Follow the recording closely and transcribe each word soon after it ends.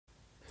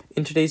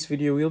In today's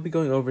video, we'll be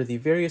going over the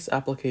various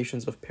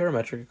applications of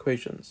parametric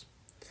equations.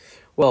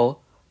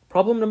 Well,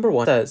 problem number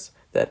 1 says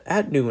that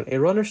at noon, a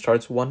runner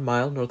starts 1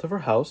 mile north of her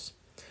house,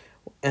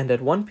 and at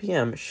 1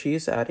 p.m., she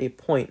is at a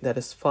point that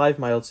is 5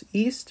 miles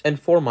east and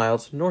 4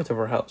 miles north of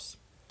her house.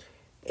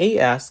 A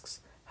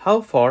asks,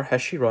 how far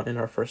has she run in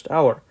her first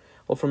hour?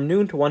 Well, from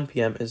noon to 1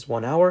 p.m. is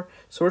 1 hour,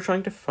 so we're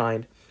trying to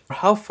find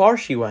how far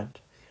she went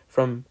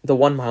from the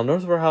 1 mile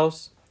north of her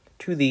house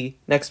to the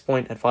next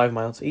point at 5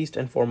 miles east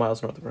and 4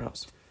 miles north of her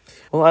house.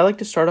 Well, I like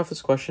to start off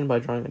this question by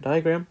drawing a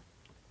diagram.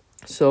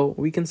 So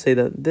we can say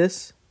that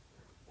this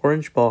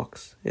orange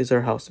box is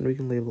our house, and we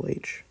can label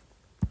H.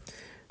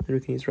 Then we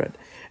can use red.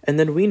 And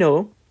then we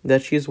know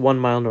that she is 1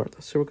 mile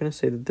north. So we're going to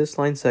say that this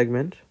line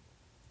segment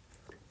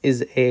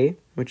is A,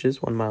 which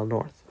is 1 mile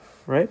north,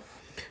 right?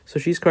 So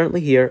she's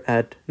currently here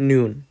at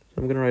noon.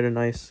 So I'm going to write a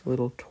nice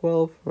little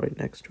 12 right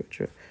next to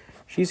it.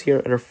 She's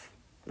here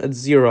at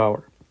 0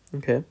 hour,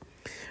 okay?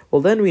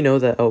 Well, then we know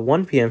that at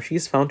 1 p.m.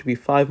 she's found to be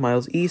 5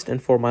 miles east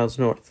and 4 miles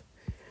north.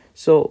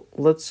 So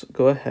let's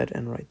go ahead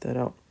and write that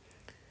out.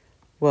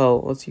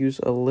 Well, let's use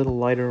a little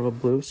lighter of a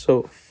blue.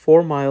 So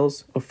 5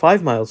 miles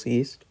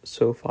east.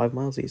 So 5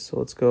 miles east. So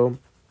let's go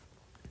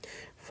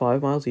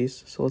 5 miles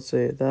east. So let's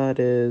say that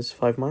is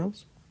 5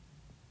 miles.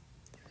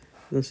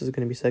 This is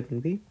going to be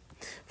segment B.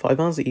 5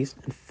 miles east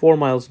and 4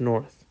 miles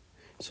north.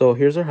 So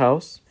here's our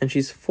house, and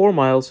she's 4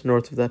 miles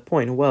north of that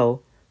point.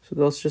 Well, so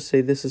let's just say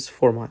this is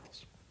 4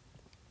 miles.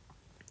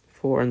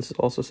 4, and this is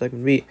also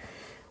segment B.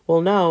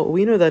 Well, now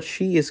we know that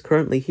she is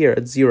currently here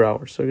at 0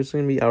 hours. So this is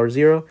going to be hour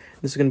 0.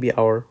 This is going to be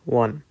hour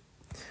 1.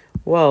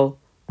 Well,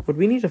 what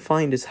we need to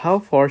find is how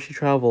far she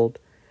traveled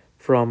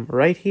from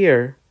right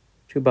here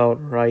to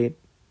about right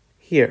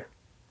here.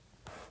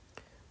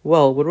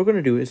 Well, what we're going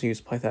to do is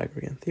use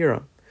Pythagorean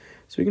theorem.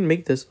 So we can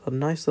make this a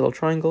nice little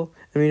triangle,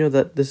 and we know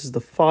that this is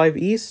the 5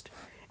 east,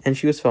 and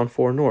she was found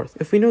 4 north.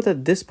 If we know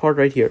that this part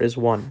right here is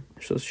 1,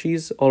 so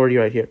she's already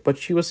right here, but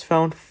she was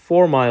found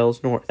 4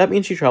 miles north. That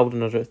means she traveled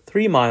another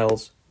 3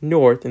 miles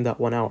north in that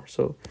 1 hour.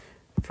 So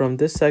from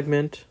this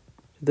segment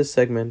to this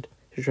segment,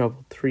 she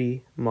traveled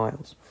 3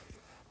 miles.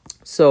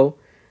 So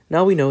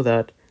now we know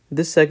that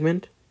this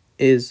segment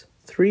is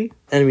 3,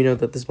 and we know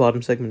that this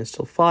bottom segment is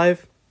still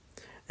 5.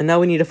 And now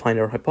we need to find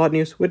our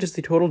hypotenuse, which is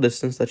the total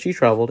distance that she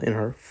traveled in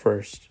her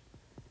first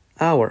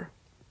hour.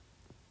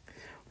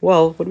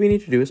 Well, what we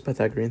need to do is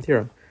Pythagorean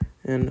theorem.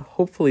 And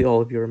hopefully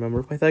all of you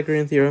remember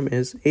Pythagorean theorem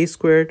is a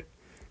squared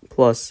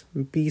plus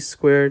b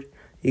squared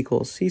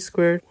equals c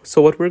squared.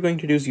 So what we're going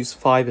to do is use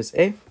 5 as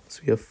a.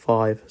 So we have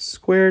 5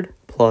 squared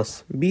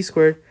plus b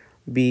squared.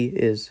 B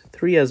is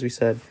 3, as we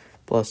said,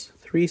 plus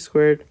 3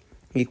 squared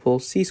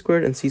equals c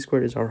squared. And c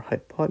squared is our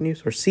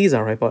hypotenuse, or c is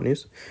our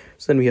hypotenuse.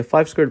 So then we have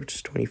 5 squared, which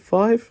is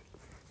 25.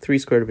 3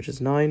 squared, which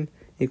is 9,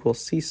 equals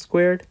c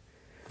squared.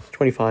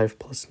 25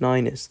 plus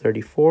 9 is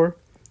 34.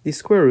 The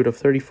square root of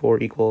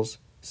 34 equals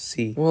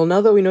c. Well,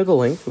 now that we know the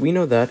length, we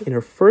know that in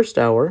her first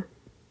hour,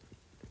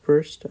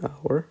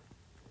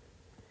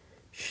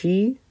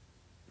 she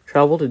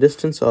traveled a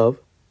distance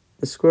of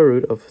the square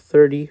root of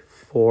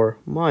 34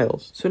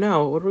 miles. So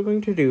now what we're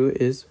going to do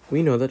is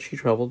we know that she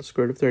traveled the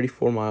square root of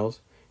 34 miles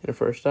in her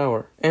first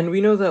hour. And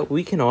we know that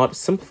we cannot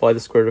simplify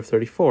the square root of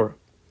 34.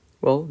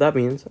 Well, that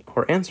means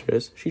our answer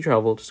is she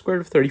traveled the square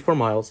root of 34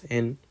 miles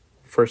in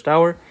first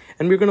hour,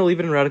 and we're going to leave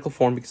it in radical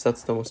form because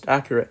that's the most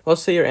accurate.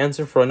 Let's say your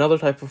answer for another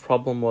type of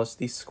problem was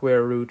the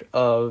square root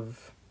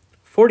of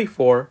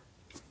 44.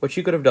 What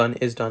you could have done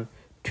is done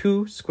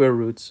 2 square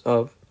roots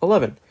of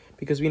 11,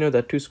 because we know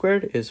that 2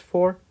 squared is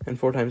 4, and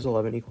 4 times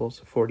 11 equals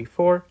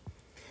 44.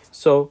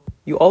 So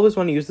you always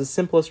want to use the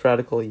simplest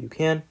radical you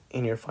can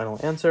in your final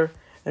answer,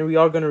 and we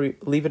are going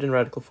to leave it in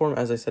radical form,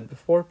 as I said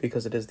before,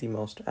 because it is the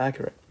most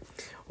accurate.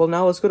 Well,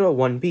 now let's go to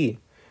 1b.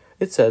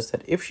 It says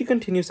that if she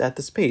continues at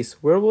this pace,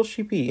 where will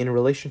she be in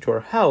relation to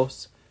her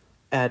house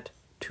at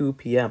 2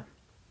 p.m.?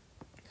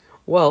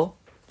 Well,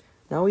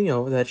 now we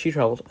know that she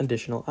traveled an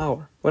additional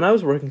hour. When I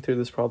was working through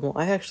this problem,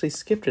 I actually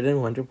skipped it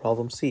and went to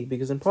problem C,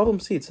 because in problem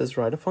C it says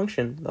write a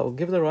function that will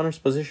give the runner's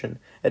position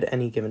at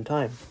any given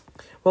time.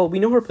 Well, we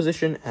know her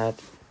position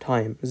at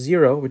time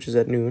 0, which is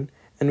at noon,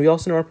 and we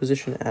also know our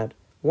position at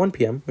 1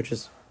 p.m., which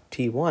is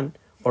T1,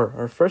 or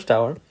our first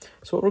hour.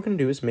 So what we're going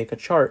to do is make a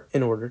chart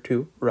in order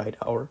to write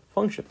our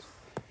functions.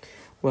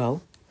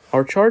 Well,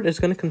 our chart is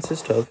going to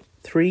consist of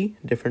 3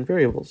 different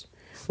variables,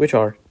 which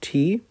are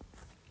t,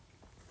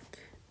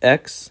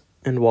 x,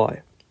 and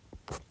y.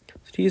 So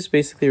t is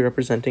basically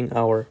representing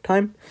our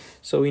time.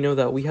 So we know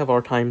that we have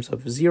our times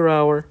of 0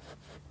 hour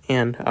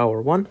and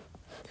hour 1,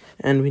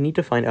 and we need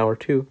to find hour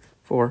 2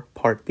 for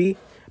part B,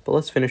 but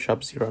let's finish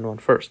up 0 and 1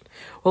 first.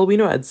 Well, we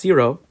know at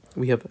 0,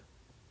 we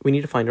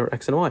need to find our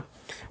x and y.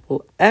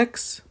 Well,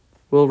 x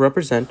will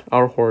represent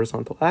our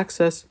horizontal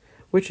axis,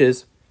 which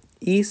is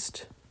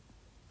east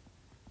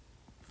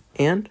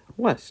and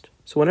west.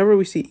 So whenever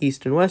we see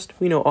east and west,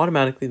 we know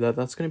automatically that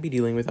that's going to be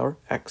dealing with our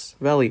x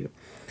value.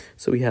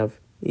 So we have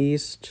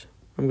east,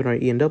 I'm going to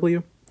write E and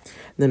W. And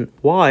then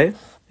y,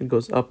 it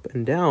goes up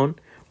and down.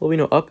 Well, we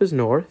know up is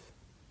north,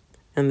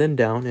 and then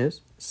down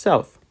is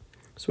south.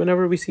 So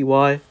whenever we see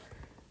y,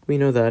 we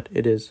know that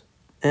it is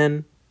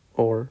n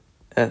or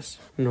s,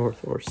 north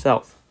or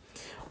south.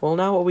 Well,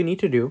 now what we need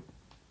to do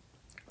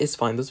is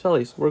find those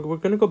values. We're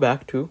going to go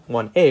back to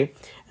 1a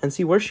and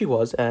see where she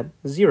was at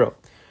 0.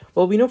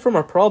 Well, we know from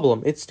our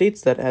problem, it states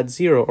that at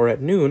 0 or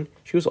at noon,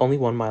 she was only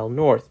 1 mile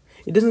north.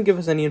 It doesn't give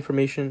us any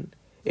information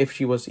if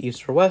she was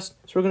east or west,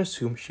 so we're going to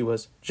assume she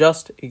was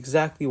just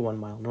exactly 1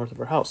 mile north of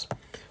her house.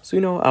 So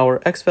we know our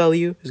x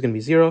value is going to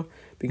be 0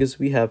 because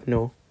we have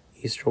no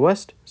east or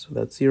west, so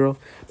that's 0.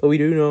 But we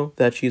do know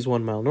that she's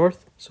 1 mile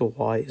north, so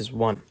y is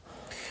 1.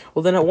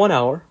 Well, then at 1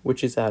 hour,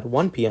 which is at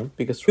 1 p.m.,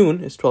 because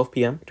noon is 12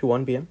 p.m. to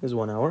 1 p.m. is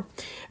 1 hour.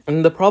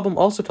 And the problem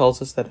also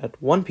tells us that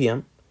at 1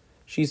 p.m.,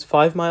 she's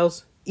 5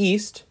 miles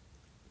east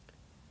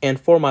and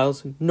 4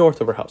 miles north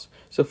of her house.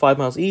 So 5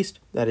 miles east,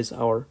 that is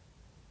our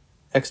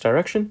x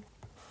direction.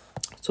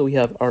 So we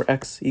have our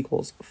x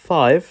equals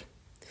 5.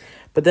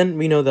 But then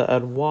we know that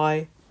at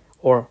y,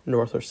 or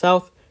north or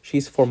south,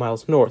 she's 4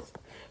 miles north.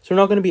 So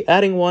we're not going to be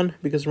adding 1,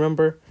 because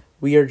remember,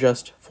 we are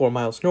just 4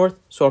 miles north.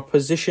 So our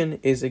position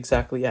is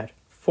exactly at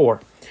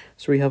 4.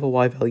 So we have a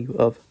y value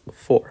of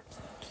 4.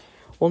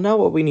 Well, now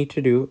what we need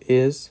to do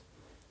is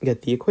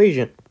get the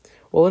equation.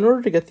 Well, in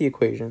order to get the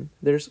equation,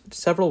 there's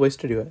several ways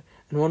to do it.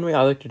 And one way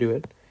I like to do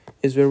it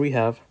is where we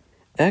have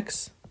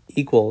x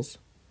equals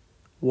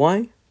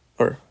y,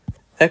 or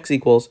x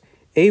equals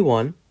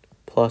a1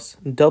 plus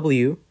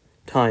w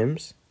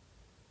times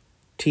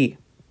t.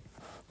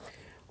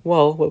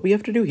 Well, what we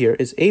have to do here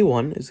is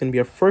a1 is going to be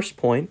our first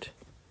point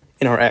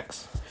in our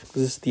x.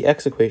 This is the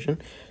x equation.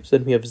 So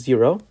then we have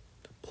 0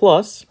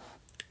 plus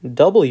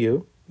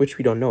w, which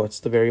we don't know, it's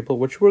the variable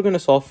which we're going to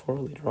solve for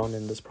later on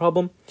in this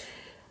problem,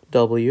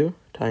 w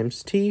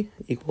times t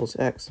equals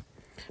x.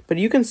 But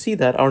you can see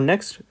that our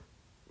next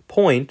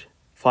point,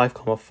 5,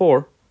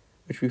 4,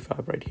 which we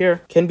have right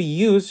here, can be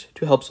used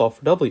to help solve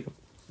for w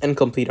and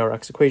complete our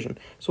x equation.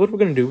 So what we're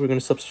going to do, we're going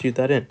to substitute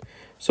that in.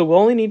 So what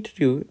all we need to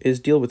do is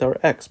deal with our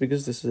x,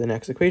 because this is an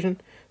x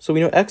equation. So we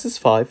know x is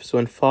 5, so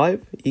when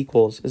 5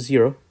 equals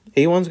 0,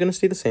 a1 is going to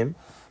stay the same,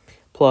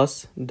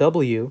 plus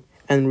w,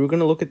 and we're going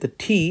to look at the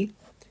t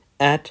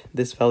at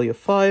this value of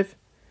 5,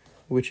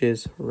 which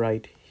is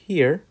right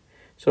here.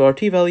 So our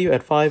t value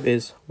at 5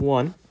 is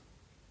 1.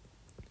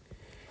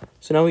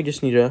 So now we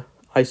just need to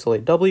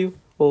isolate w.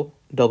 Well,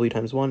 w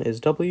times 1 is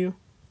w,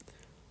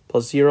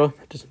 plus 0,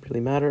 it doesn't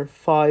really matter.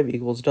 5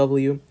 equals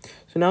w.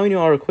 So now we know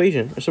our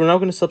equation. So we're now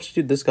going to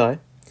substitute this guy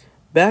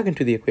back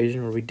into the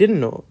equation where we didn't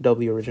know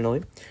w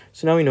originally.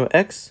 So now we know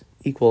x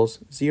equals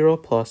 0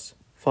 plus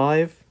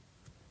 5.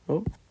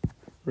 Oh,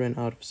 ran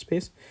out of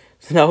space.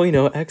 So now we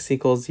know x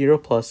equals 0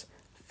 plus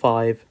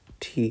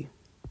 5t.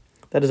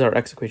 That is our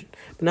x equation.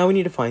 But now we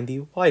need to find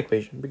the y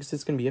equation, because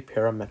it's going to be a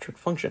parametric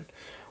function.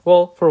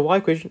 Well, for a y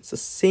equation, it's the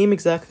same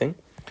exact thing,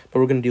 but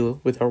we're going to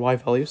deal with our y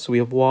values. So we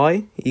have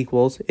y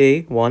equals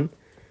a1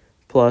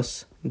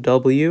 plus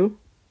w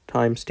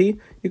times t.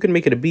 You can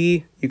make it a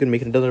b, you can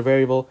make it another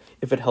variable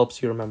if it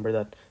helps you remember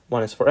that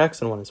one is for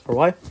x and one is for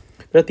y.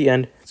 But at the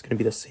end, it's going to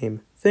be the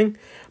same thing.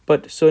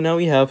 But so now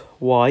we have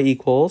y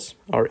equals,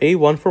 our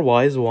a1 for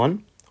y is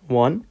 1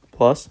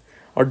 plus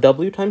our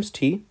w times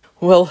t.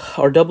 Well,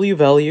 our w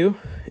value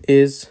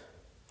is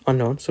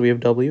unknown, so we have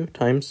w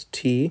times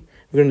t.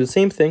 We're going to do the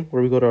same thing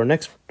where we go to our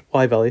next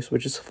y values,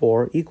 which is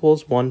 4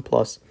 equals 1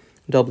 plus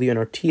w, and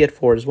our t at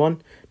 4 is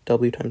 1,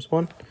 w times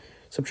 1.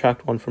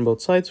 Subtract 1 from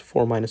both sides,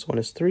 4 minus 1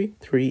 is 3,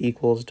 3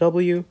 equals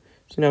w.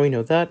 So now we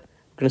know that.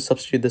 We're going to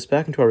substitute this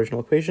back into our original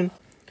equation,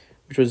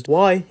 which was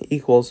y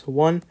equals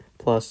 1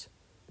 plus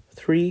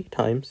 3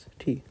 times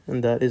t,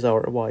 and that is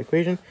our y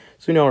equation.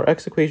 So we know our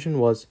x equation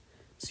was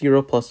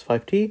 0 plus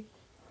 5t,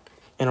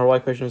 and our y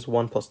equation is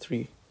 1 plus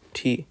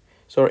 3t.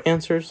 So our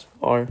answers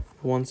are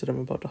the ones that I'm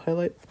about to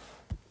highlight.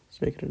 Let's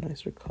make it a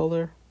nicer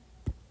color.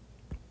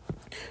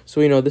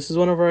 So we know this is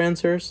one of our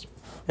answers,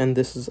 and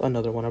this is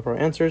another one of our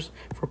answers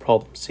for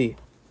problem C.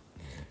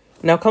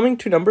 Now coming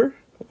to number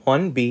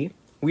 1b,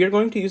 we are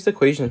going to use the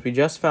equations we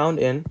just found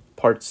in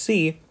part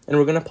C, and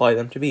we're going to apply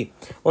them to B.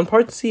 Well, in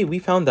part C, we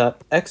found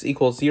that x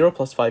equals 0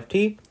 plus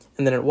 5t,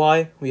 and then at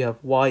y, we have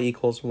y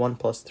equals 1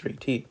 plus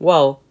 3t.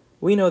 Well,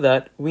 we know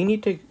that we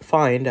need to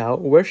find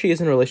out where she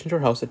is in relation to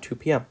her house at 2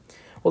 p.m.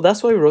 Well,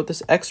 that's why we wrote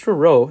this extra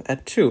row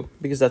at 2,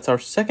 because that's our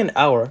second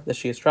hour that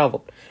she has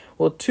traveled.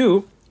 Well, at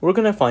 2, we're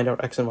going to find our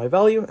x and y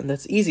value, and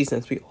that's easy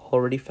since we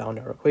already found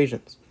our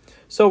equations.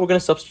 So we're going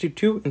to substitute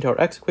 2 into our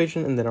x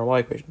equation and then our y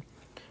equation.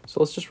 So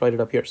let's just write it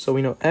up here. So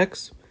we know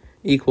x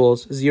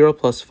equals 0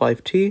 plus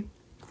 5t,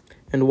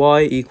 and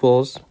y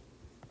equals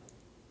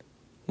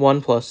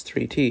 1 plus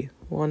 3t.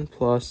 1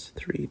 plus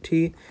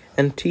 3t,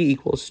 and t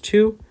equals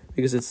 2,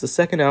 because it's the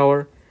second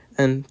hour,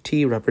 and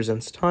t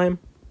represents time.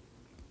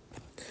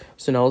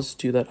 So now let's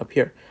do that up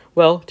here.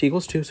 Well, t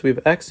equals 2, so we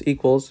have x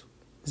equals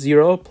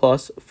 0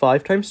 plus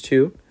 5 times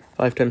 2.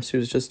 5 times 2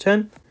 is just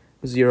 10.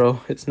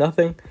 0 is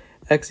nothing.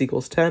 X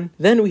equals 10.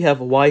 Then we have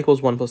y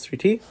equals 1 plus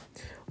 3t.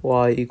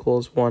 Y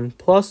equals 1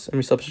 plus, and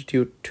we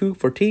substitute 2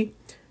 for t,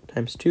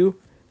 times 2.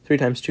 3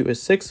 times 2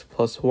 is 6,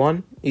 plus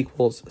 1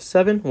 equals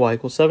 7. Y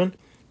equals 7.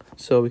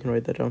 So we can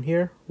write that down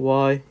here.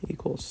 Y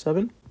equals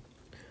 7.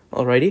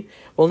 Alrighty.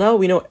 Well, now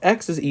we know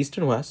X is east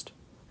and west.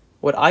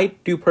 What I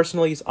do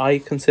personally is I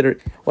consider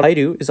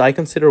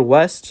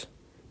west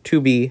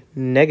to be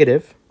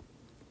negative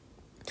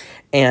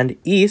and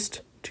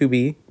east to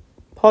be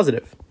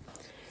positive.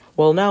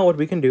 Well, now what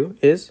we can do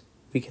is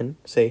we can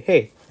say,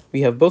 hey,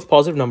 we have both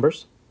positive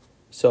numbers.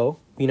 So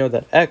we know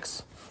that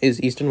X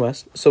is east and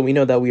west. So we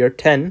know that we are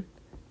 10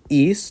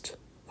 east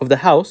of the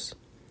house,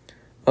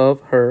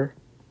 of her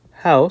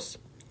house.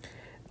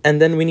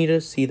 And then we need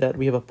to see that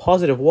we have a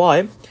positive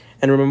Y.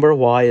 And remember,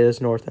 Y is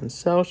north and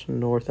south,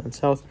 north and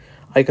south.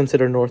 I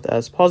consider north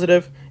as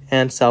positive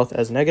and south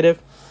as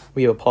negative.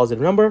 We have a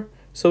positive number.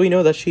 So we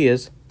know that she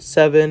is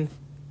 7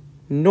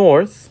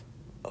 north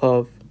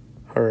of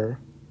her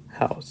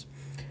house.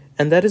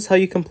 And that is how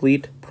you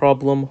complete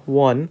problem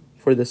 1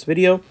 for this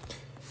video.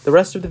 The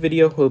rest of the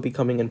video will be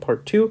coming in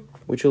part 2,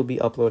 which will be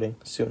uploading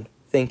soon.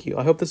 Thank you.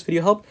 I hope this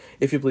video helped.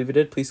 If you believe it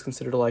did, please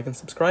consider to like and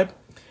subscribe.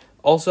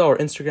 Also, our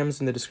Instagram is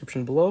in the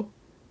description below.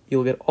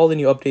 You'll get all the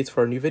new updates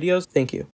for our new videos. Thank you.